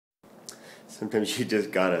Sometimes you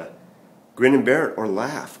just gotta grin and bear it, or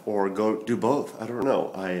laugh, or go do both. I don't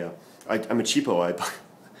know. I'm a cheapo. I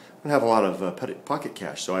don't have a lot of pocket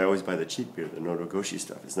cash, so I always buy the cheap beer, the no-negoshi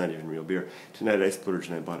stuff. It's not even real beer. Tonight I splurged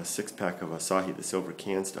and I bought a 6-pack of Asahi, the silver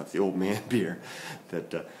can stuff, the old man beer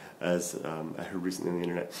that, as I heard recently on the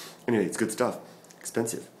internet. Anyway, it's good stuff.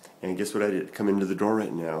 Expensive. And guess what I did? Come into the door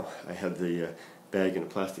right now. I had the bag in a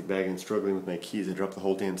plastic bag and struggling with my keys. I dropped the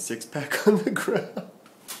whole damn 6-pack on the ground.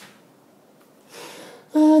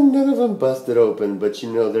 None of them busted open, but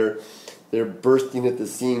you know, they're bursting at the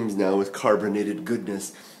seams now with carbonated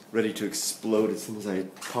goodness, ready to explode as soon as I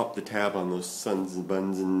pop the tab on those suns and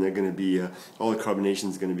buns, and they're going to be all the carbonation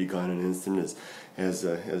is going to be gone in an instant, as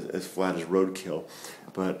flat as roadkill.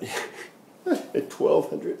 But a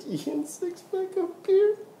 1200 yen 6-pack of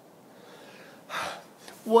beer.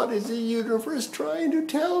 What is the universe trying to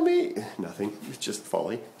tell me? Nothing. It's just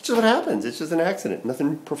folly. It's just what happens. It's just an accident.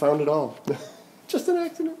 Nothing profound at all. Just an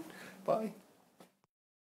accident. Bye.